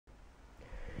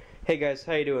Hey guys,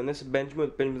 how you doing? This is Benjamin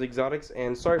with Benjamin's Exotics,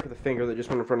 and sorry for the finger that just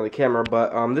went in front of the camera, but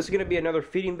this is going to be another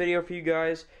feeding video for you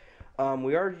guys.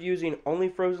 We are using only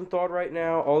frozen thawed right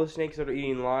now. All the snakes that are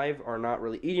eating live are not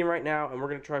really eating right now, and we're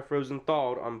going to try frozen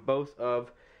thawed on both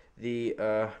of the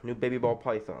new baby ball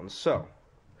pythons. So,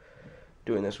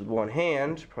 doing this with one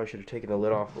hand, probably should have taken the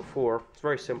lid off before. It's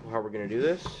very simple how we're going to do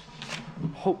this.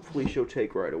 Hopefully she'll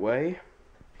take right away.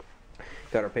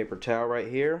 Got our paper towel right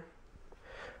here.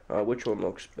 Which one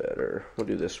looks better? We'll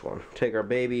do this one. Take our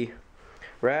baby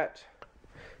rat,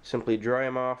 simply dry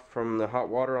him off from the hot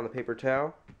water on the paper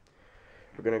towel.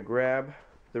 We're going to grab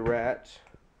the rat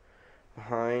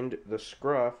behind the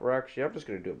scruff, or actually I'm just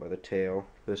going to do it by the tail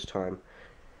this time.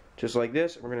 Just like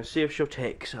this, we're going to see if she'll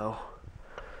take. So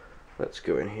let's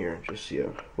go in here and just see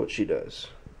what she does.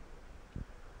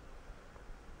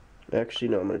 Actually,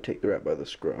 no, I'm going to take the rat by the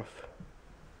scruff,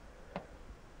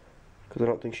 because I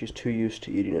don't think she's too used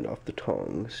to eating it off the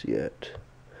tongs yet.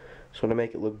 So I want to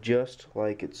make it look just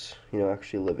like it's,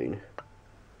 actually living.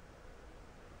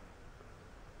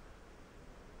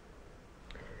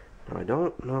 Now, I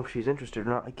don't know if she's interested or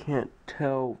not. I can't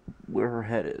tell where her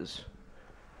head is.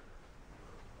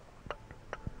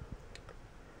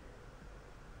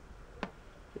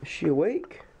 Is she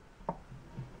awake?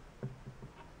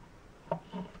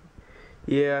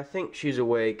 Yeah, I think she's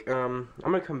awake. I'm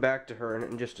going to come back to her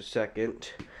in just a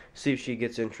second, see if she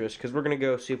gets interest, because we're going to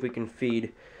go see if we can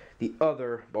feed the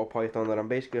other ball python that I'm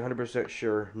basically 100%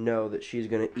 sure that she's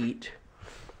going to eat.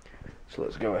 So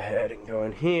let's go ahead and go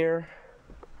in here.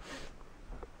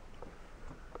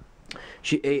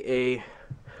 She ate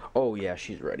oh yeah,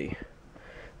 she's ready.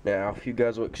 Now, if you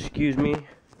guys will excuse me,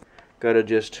 gotta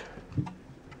just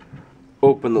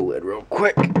open the lid real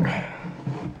quick.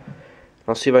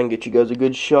 I'll see if I can get you guys a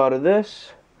good shot of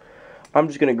this. I'm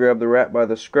just going to grab the rat by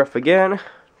the scruff again,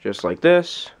 just like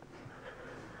this.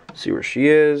 See where she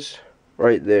is.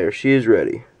 Right there. She is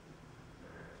ready.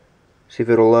 See if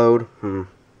it'll load. Ooh,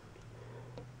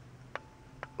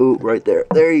 right there.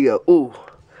 There you go. Ooh.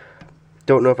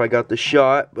 Don't know if I got the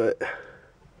shot, but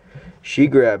she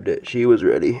grabbed it. She was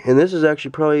ready. And this is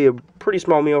actually probably a pretty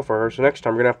small meal for her, so next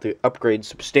time we're going to have to upgrade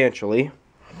substantially.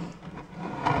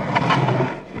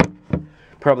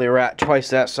 Probably a rat twice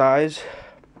that size.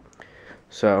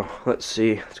 So let's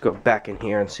see. Let's go back in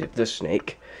here and see if this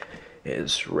snake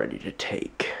is ready to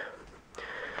take.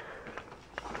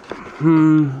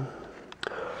 Her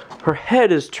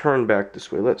head is turned back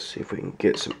this way. Let's see if we can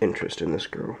get some interest in this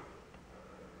girl.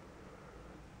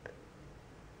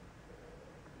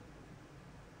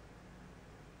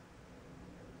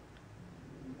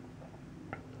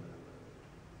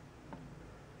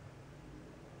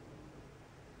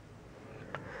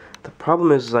 The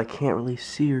problem is I can't really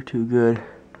see her too good.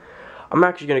 I'm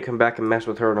actually going to come back and mess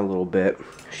with her in a little bit.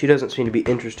 She doesn't seem to be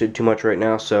interested too much right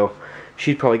now, so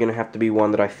she's probably going to have to be one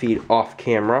that I feed off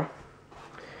camera.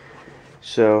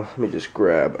 So let me just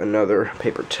grab another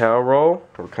paper towel roll.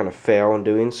 We'll kind of fail in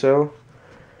doing so.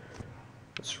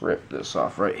 Let's rip this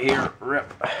off right here.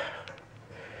 Rip.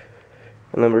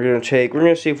 And then we're going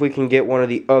to see if we can get one of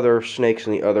the other snakes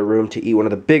in the other room to eat one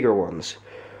of the bigger ones.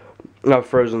 Not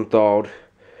frozen thawed.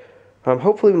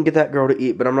 Hopefully we can get that girl to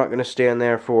eat, but I'm not going to stand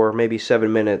there for maybe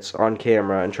 7 minutes on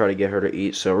camera and try to get her to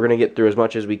eat. So we're going to get through as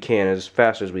much as we can, as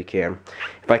fast as we can.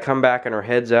 If I come back and her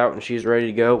head's out and she's ready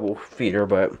to go, we'll feed her.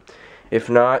 But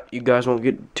if not, you guys won't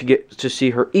get to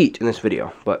see her eat in this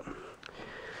video. But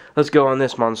let's go on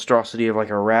this monstrosity of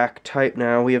like a rack type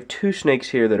now. We have two snakes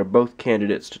here that are both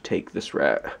candidates to take this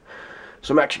rat.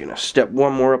 So I'm actually going to step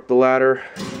one more up the ladder.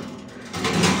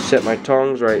 Set my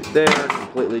tongs right there.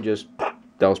 Completely just...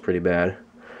 That was pretty bad.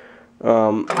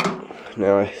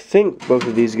 Now I think both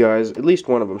of these guys, at least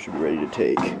one of them, should be ready to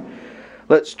take.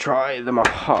 Let's try the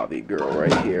Mojave girl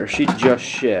right here. She just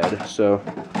shed, so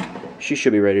she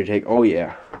should be ready to take. Oh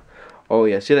yeah. Oh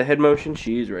yeah. See the head motion?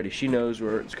 She's ready. She knows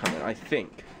where it's coming, I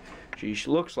think. She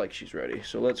looks like she's ready.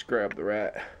 So let's grab the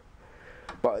rat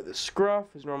by the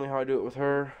scruff, is normally how I do it with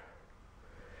her.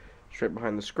 Straight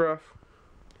behind the scruff.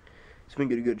 So we can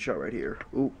get a good shot right here.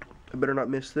 Ooh, I better not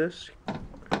miss this.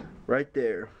 Right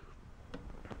there.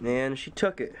 And she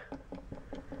took it.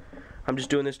 I'm just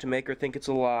doing this to make her think it's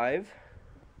alive.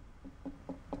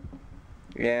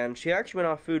 And she actually went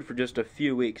off food for just a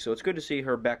few weeks, so it's good to see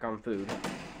her back on food.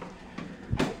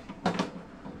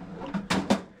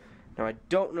 Now I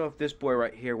don't know if this boy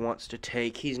right here wants to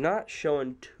take. He's not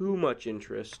showing too much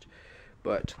interest,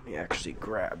 but let me actually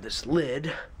grab this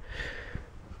lid.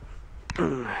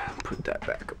 Put that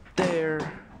back up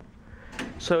there.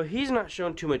 So he's not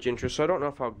showing too much interest, so I don't know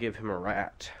if I'll give him a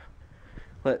rat.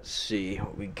 Let's see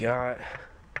what we got.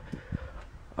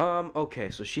 Okay,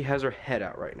 so she has her head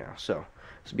out right now, so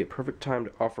this would be a perfect time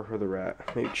to offer her the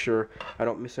rat. Make sure I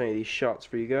don't miss any of these shots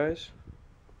for you guys.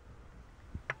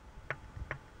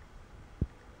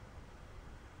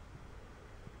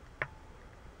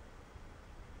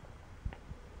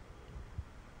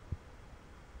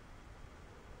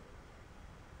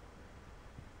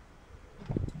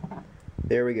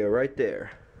 There we go, right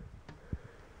there.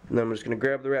 And then I'm just going to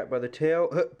grab the rat by the tail,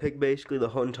 pick basically the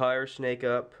whole entire snake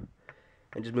up,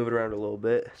 and just move it around a little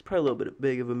bit. It's probably a little bit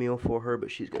big of a meal for her,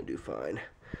 but she's going to do fine.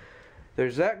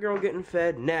 There's that girl getting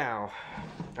fed. Now,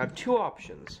 I have two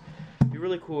options. It'd be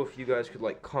really cool if you guys could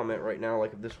like comment right now,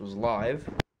 like if this was live,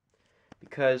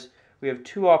 because we have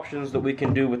two options that we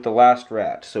can do with the last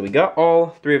rat. So we got all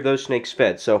three of those snakes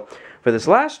fed. So for this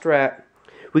last rat,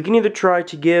 we can either try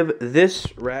to give this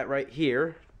rat right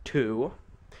here to...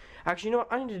 Actually, you know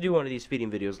what? I need to do one of these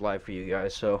feeding videos live for you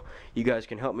guys, so you guys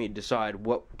can help me decide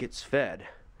what gets fed.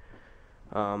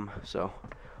 So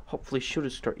hopefully she'll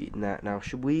just start eating that. Now,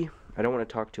 should we... I don't want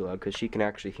to talk too loud because she can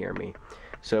actually hear me.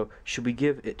 So, should we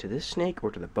give it to this snake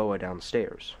or to the boa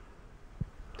downstairs?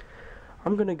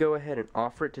 I'm going to go ahead and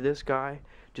offer it to this guy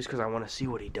just because I want to see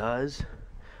what he does.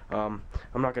 I'm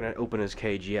not going to open his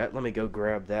cage yet. Let me go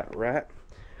grab that rat.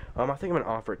 I think I'm going to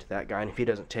offer it to that guy, and if he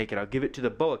doesn't take it, I'll give it to the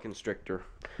boa constrictor.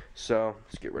 So,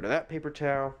 let's get rid of that paper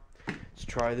towel. Let's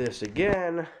try this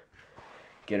again.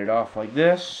 Get it off like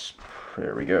this.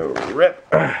 There we go. Rip.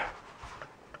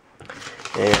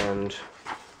 And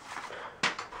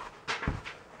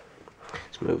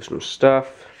let's move some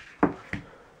stuff.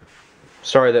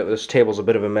 Sorry that this table's a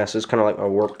bit of a mess. It's kind of like my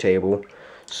work table.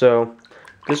 So,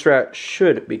 this rat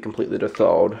should be completely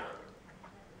thawed.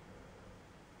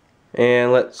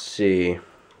 And let's see.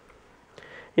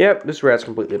 Yep, this rat's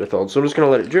completely thawed. So I'm just going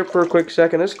to let it drip for a quick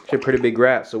second. This is a pretty big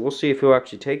rat, so we'll see if he'll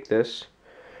actually take this.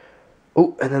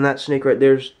 Oh, and then that snake right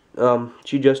there's,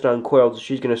 she just uncoiled, so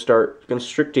she's going to start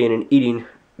constricting and eating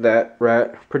that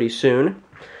rat pretty soon.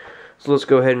 So let's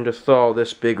go ahead and thaw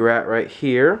this big rat right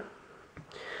here.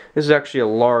 This is actually a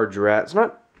large rat. It's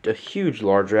not a huge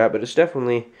large rat, but it's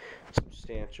definitely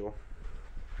substantial.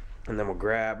 And then we'll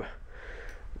grab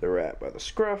the rat by the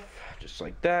scruff, just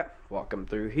like that. Walk him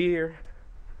through here.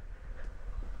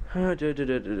 I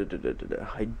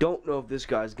don't know if this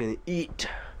guy's gonna eat,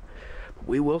 but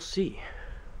we will see.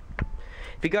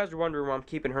 If you guys are wondering why I'm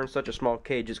keeping her in such a small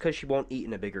cage, it's because she won't eat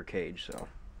in a bigger cage. So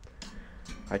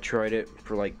I tried it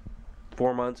for like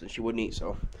 4 months and she wouldn't eat,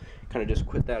 so kind of just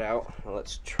quit that out. Now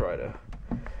let's try to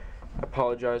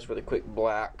apologize for the quick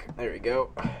black. There we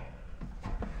go.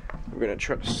 We're gonna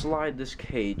try to slide this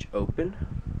cage open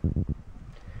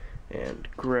and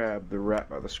grab the rat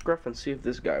by the scruff and see if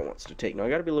this guy wants to take. Now I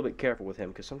gotta be a little bit careful with him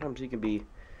because sometimes he can be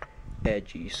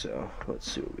edgy, so let's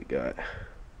see what we got.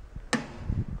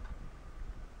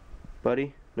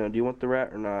 Buddy, now do you want the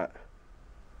rat or not?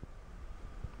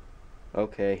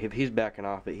 Okay, if he's backing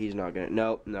off it, he's not gonna,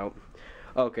 nope.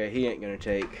 Okay, he ain't gonna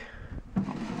take.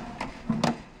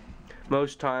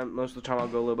 Most of the time I'll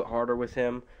go a little bit harder with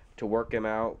him to work him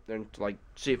out and to like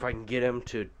see if I can get him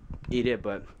to eat it,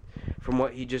 but from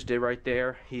what he just did right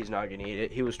there, he's not going to eat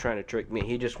it. He was trying to trick me.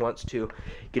 He just wants to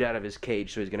get out of his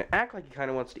cage, so he's going to act like he kind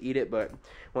of wants to eat it, but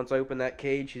once I open that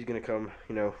cage, he's going to come,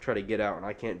 you know, try to get out, and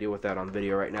I can't deal with that on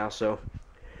video right now, so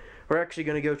we're actually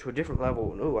going to go to a different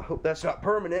level. Oh, I hope that's not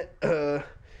permanent.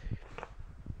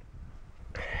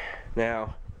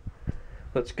 Now,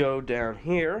 let's go down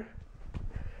here,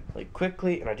 like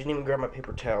quickly, and I didn't even grab my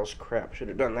paper towels. Crap, should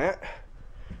have done that.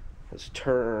 Let's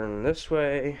turn this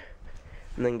way.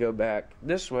 And then go back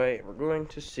this way. We're going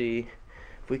to see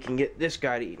if we can get this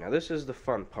guy to eat. Now this is the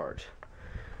fun part,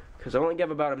 because I only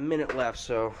have about a minute left,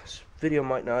 so this video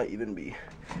might not even be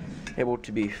able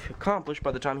to be accomplished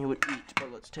by the time he would eat.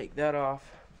 But let's take that off,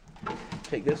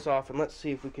 take this off, and let's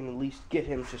see if we can at least get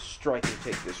him to strike and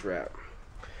take this rat.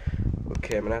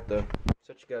 Okay, I'm gonna have to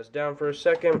set you guys down for a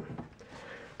second.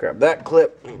 Grab that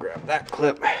clip and grab that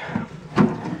clip.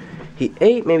 He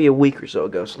ate maybe a week or so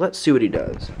ago, so let's see what he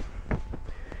does.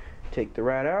 Take the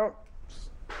rat out. It's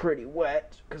pretty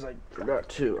wet because I forgot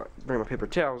to bring my paper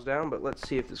towels down, but let's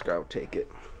see if this guy will take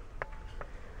it.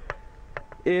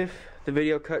 If the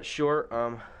video cuts short,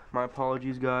 my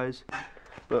apologies guys,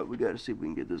 but we gotta see if we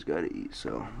can get this guy to eat.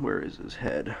 So where is his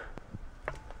head?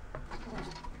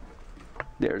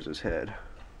 There's his head.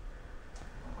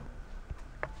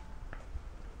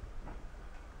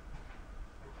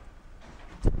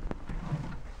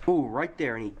 Ooh, right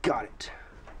there, and he got it.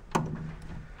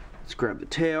 Let's grab the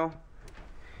tail,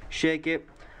 shake it.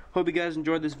 Hope you guys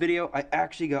enjoyed this video. I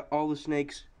actually got all the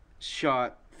snakes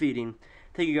shot feeding.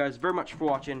 Thank you guys very much for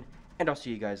watching, and I'll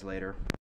see you guys later.